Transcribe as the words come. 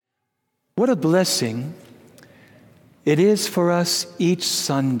What a blessing it is for us each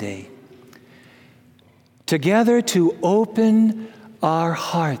Sunday together to open our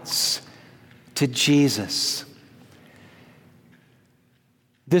hearts to Jesus.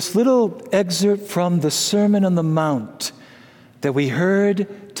 This little excerpt from the Sermon on the Mount that we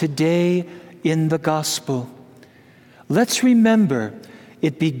heard today in the Gospel, let's remember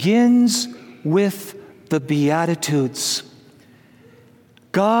it begins with the Beatitudes.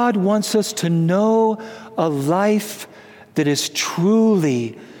 God wants us to know a life that is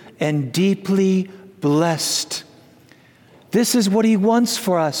truly and deeply blessed. This is what He wants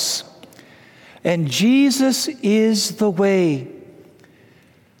for us. And Jesus is the way.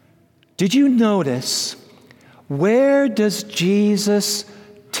 Did you notice, where does Jesus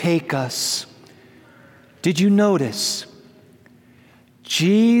take us? Did you notice?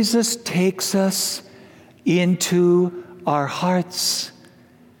 Jesus takes us into our hearts.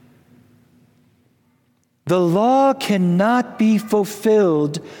 The law cannot be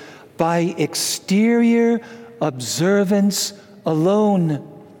fulfilled by exterior observance alone.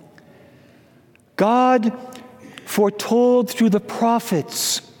 God foretold through the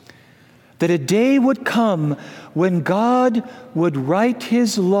prophets that a day would come when God would write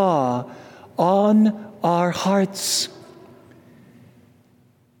His law on our hearts.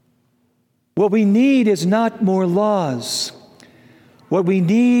 What we need is not more laws. What we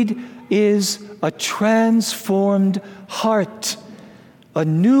need is a transformed heart, a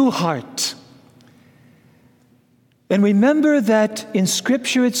new heart. And remember that in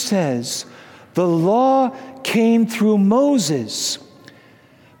Scripture it says, the law came through Moses,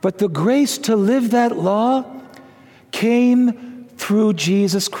 but the grace to live that law came through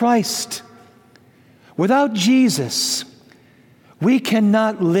Jesus Christ. Without Jesus, we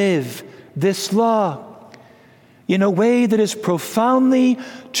cannot live this law in a way that is profoundly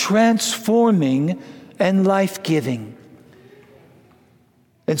transforming and life-giving.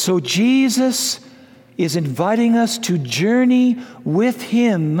 And so Jesus is inviting us to journey with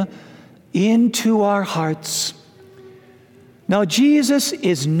Him into our hearts. Now, Jesus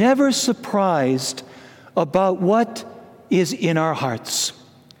is never surprised about what is in our hearts.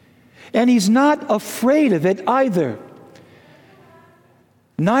 And He's not afraid of it either.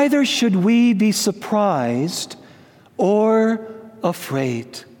 Neither should we be surprised or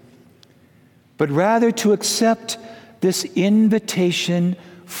afraid, but rather to accept this invitation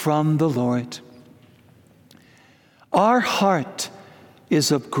from the Lord. Our heart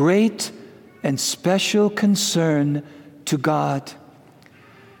is of great and special concern to God,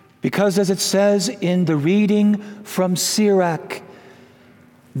 because as it says in the reading from Sirach,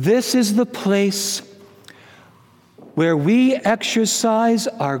 this is the place where we exercise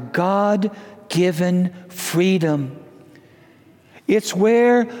our God-given freedom. It's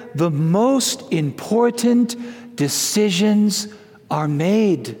where the most important decisions are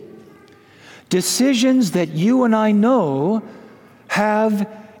made. Decisions that you and I know have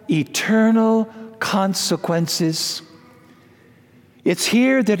eternal consequences. It's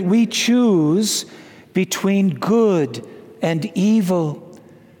here that we choose between good and evil,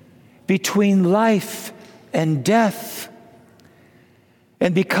 between life and death.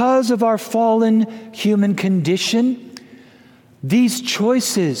 And because of our fallen human condition, these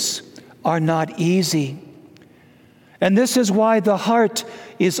choices are not easy. And this is why the heart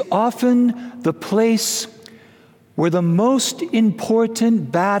is often the place where the most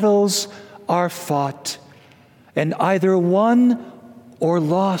important battles are fought and either won or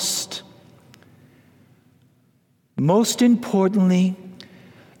lost. Most importantly,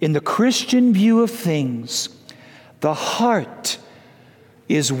 in the Christian view of things, the heart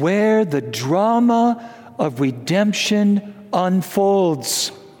is where the drama of redemption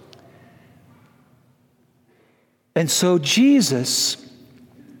unfolds. And so Jesus,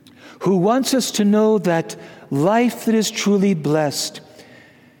 who wants us to know that life that is truly blessed,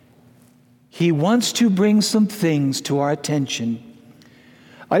 He wants to bring some things to our attention.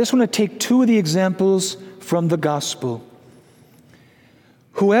 I just want to take two of the examples from the gospel.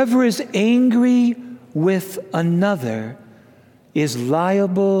 Whoever is angry with another is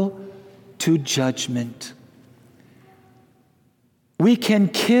liable to judgment. We can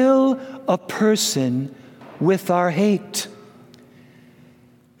kill a person with our hate.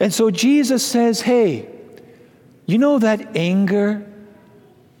 And so Jesus says, hey, you know that anger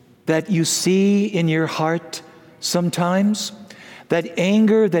that you see in your heart sometimes? That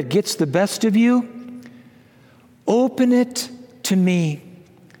anger that gets the best of you? Open it to me.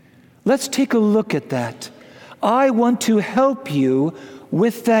 Let's take a look at that. I want to help you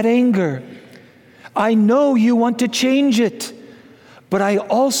with that anger. I know you want to change it, But I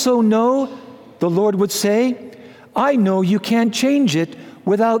also know, the Lord would say, I know you can't change it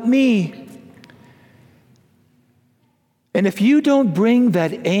without me. And if you don't bring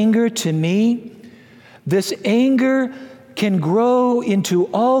that anger to me, this anger can grow into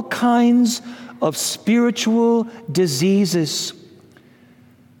all kinds of spiritual diseases.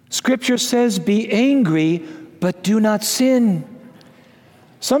 Scripture says, be angry, but do not sin.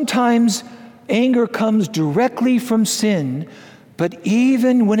 Sometimes anger comes directly from sin, but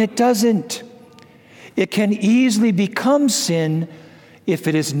even when it doesn't, it can easily become sin if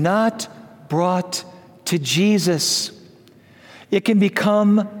it is not brought to Jesus. It can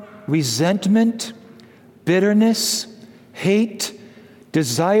become resentment, bitterness, hate,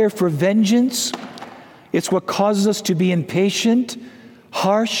 desire for vengeance. It's what causes us to be impatient,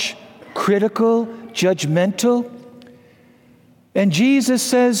 harsh, critical, judgmental. And Jesus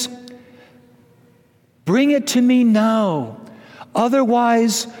says, bring it to me now.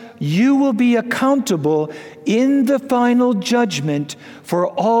 Otherwise, you will be accountable in the final judgment for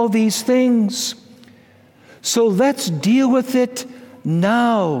all these things. So let's deal with it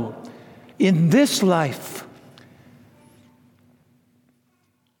now, in this life.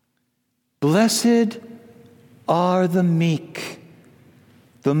 Blessed are the meek,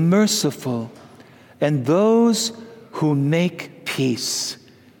 the merciful, and those who make peace.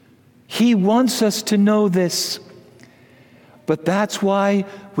 He wants us to know this, but that's why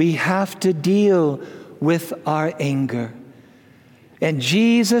we have to deal with our anger. And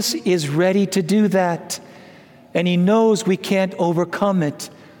Jesus is ready to do that, and He knows we can't overcome it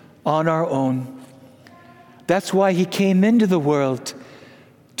on our own. That's why He came into the world,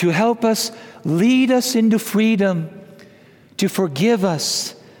 to help us, lead us into freedom, to forgive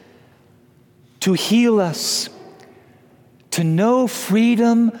us, to heal us, to know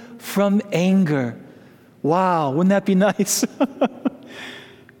freedom from anger. Wow, wouldn't that be nice?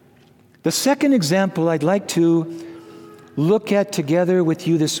 The second example I'd like to look at together with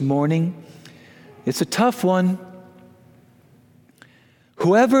you this morning, it's a tough one.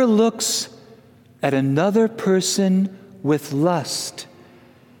 Whoever looks at another person with lust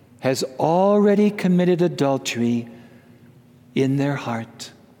has already committed adultery in their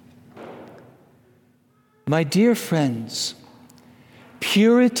heart. My dear friends,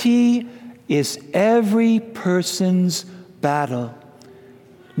 purity is every person's battle.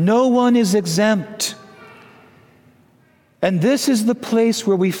 No one is exempt. And this is the place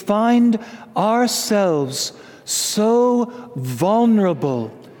where we find ourselves so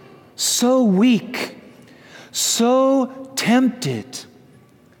vulnerable, so weak, so tempted.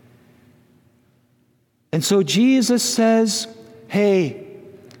 And so Jesus says, hey,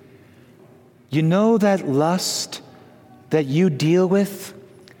 you know that lust that you deal with,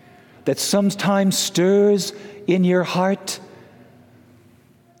 that sometimes stirs in your heart?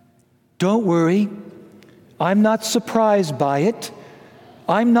 Don't worry. I'm not surprised by it.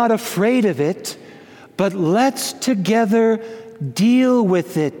 I'm not afraid of it. But let's together deal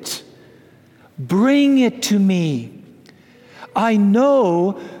with it. Bring it to me. I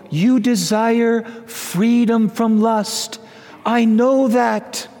know you desire freedom from lust. I know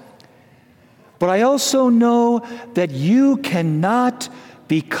that. But I also know that you cannot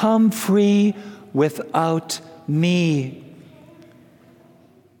become free without me.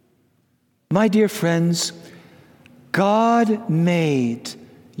 My dear friends, God made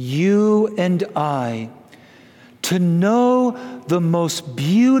you and I to know the most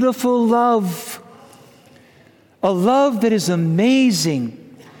beautiful love, a love that is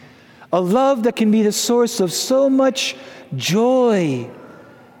amazing, a love that can be the source of so much joy.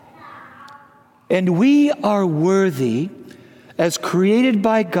 And we are worthy, as created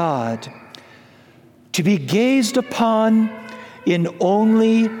by God, to be gazed upon in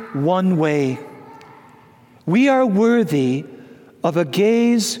only one way. We are worthy of a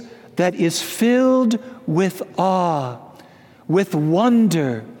gaze that is filled with awe, with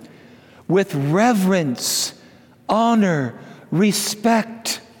wonder, with reverence, honor,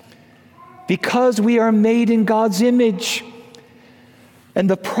 respect, because we are made in God's image. And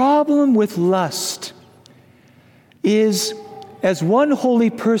the problem with lust is, as one holy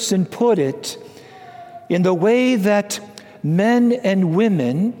person put it, in the way that men and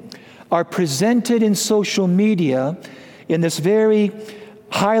women are presented in social media in this very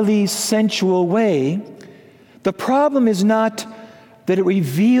highly sensual way, the problem is not that it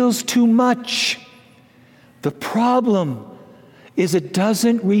reveals too much. The problem is it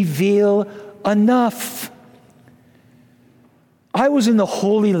doesn't reveal enough. I was in the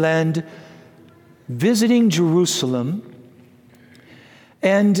Holy Land visiting Jerusalem,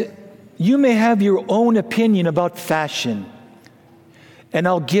 and you may have your own opinion about fashion. and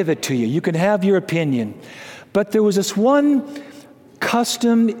I'll give it to you. You can have your opinion. But there was this one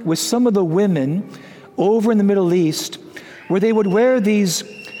custom with some of the women over in the Middle East where they would wear these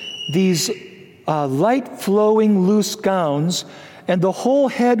light-flowing loose gowns, and the whole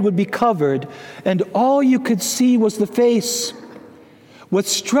head would be covered, and all you could see was the face. What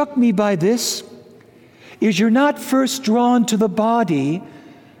struck me by this is you're not first drawn to the body,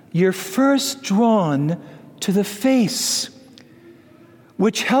 you're first drawn to the face,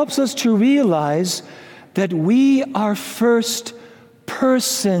 which helps us to realize that we are first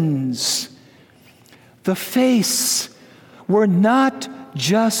persons. The face. We're not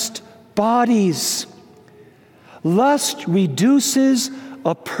just bodies. Lust reduces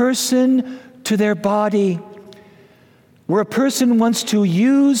a person to their body, where a person wants to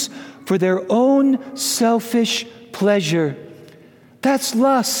use for their own selfish pleasure. That's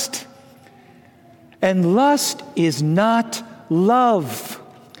lust. And lust is not love,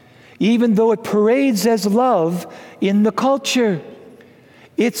 even though it parades as love in the culture.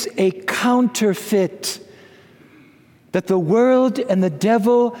 It's a counterfeit that the world and the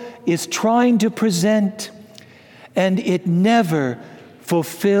devil is trying to present, and it never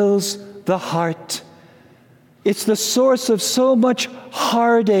fulfills the heart. It's the source of so much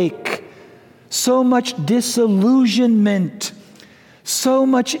heartache, so much disillusionment, so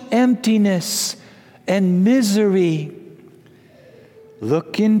much emptiness and misery.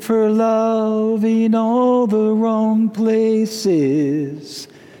 Looking for love in all the wrong places.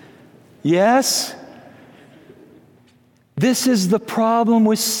 Yes? This is the problem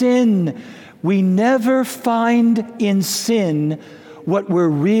with sin. We never find in sin what we're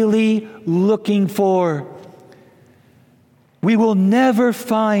really looking for. We will never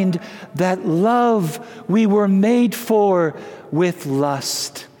find that love we were made for with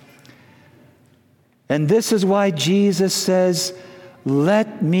lust. And this is why Jesus says,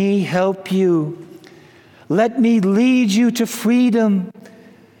 "Let me help you. Let me lead you to freedom.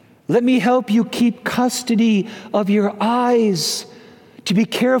 Let me help you keep custody of your eyes, to be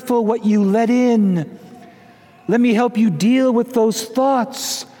careful what you let in. Let me help you deal with those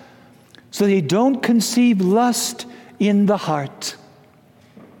thoughts so they don't conceive lust in the heart.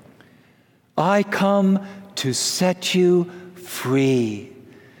 I come to set you free."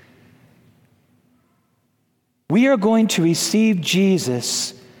 We are going to receive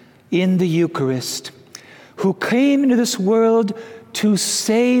Jesus in the Eucharist, who came into this world to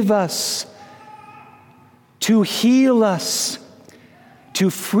save us, to heal us, to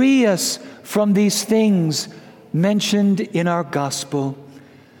free us from these things mentioned in our gospel.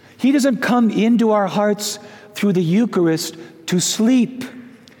 He doesn't come into our hearts through the Eucharist to sleep.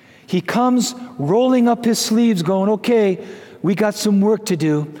 He comes rolling up his sleeves going, "Okay, we got some work to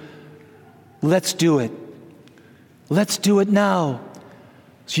do. Let's do it. Let's do it now,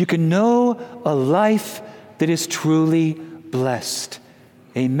 so you can know a life that is truly blessed."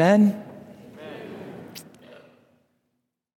 Amen.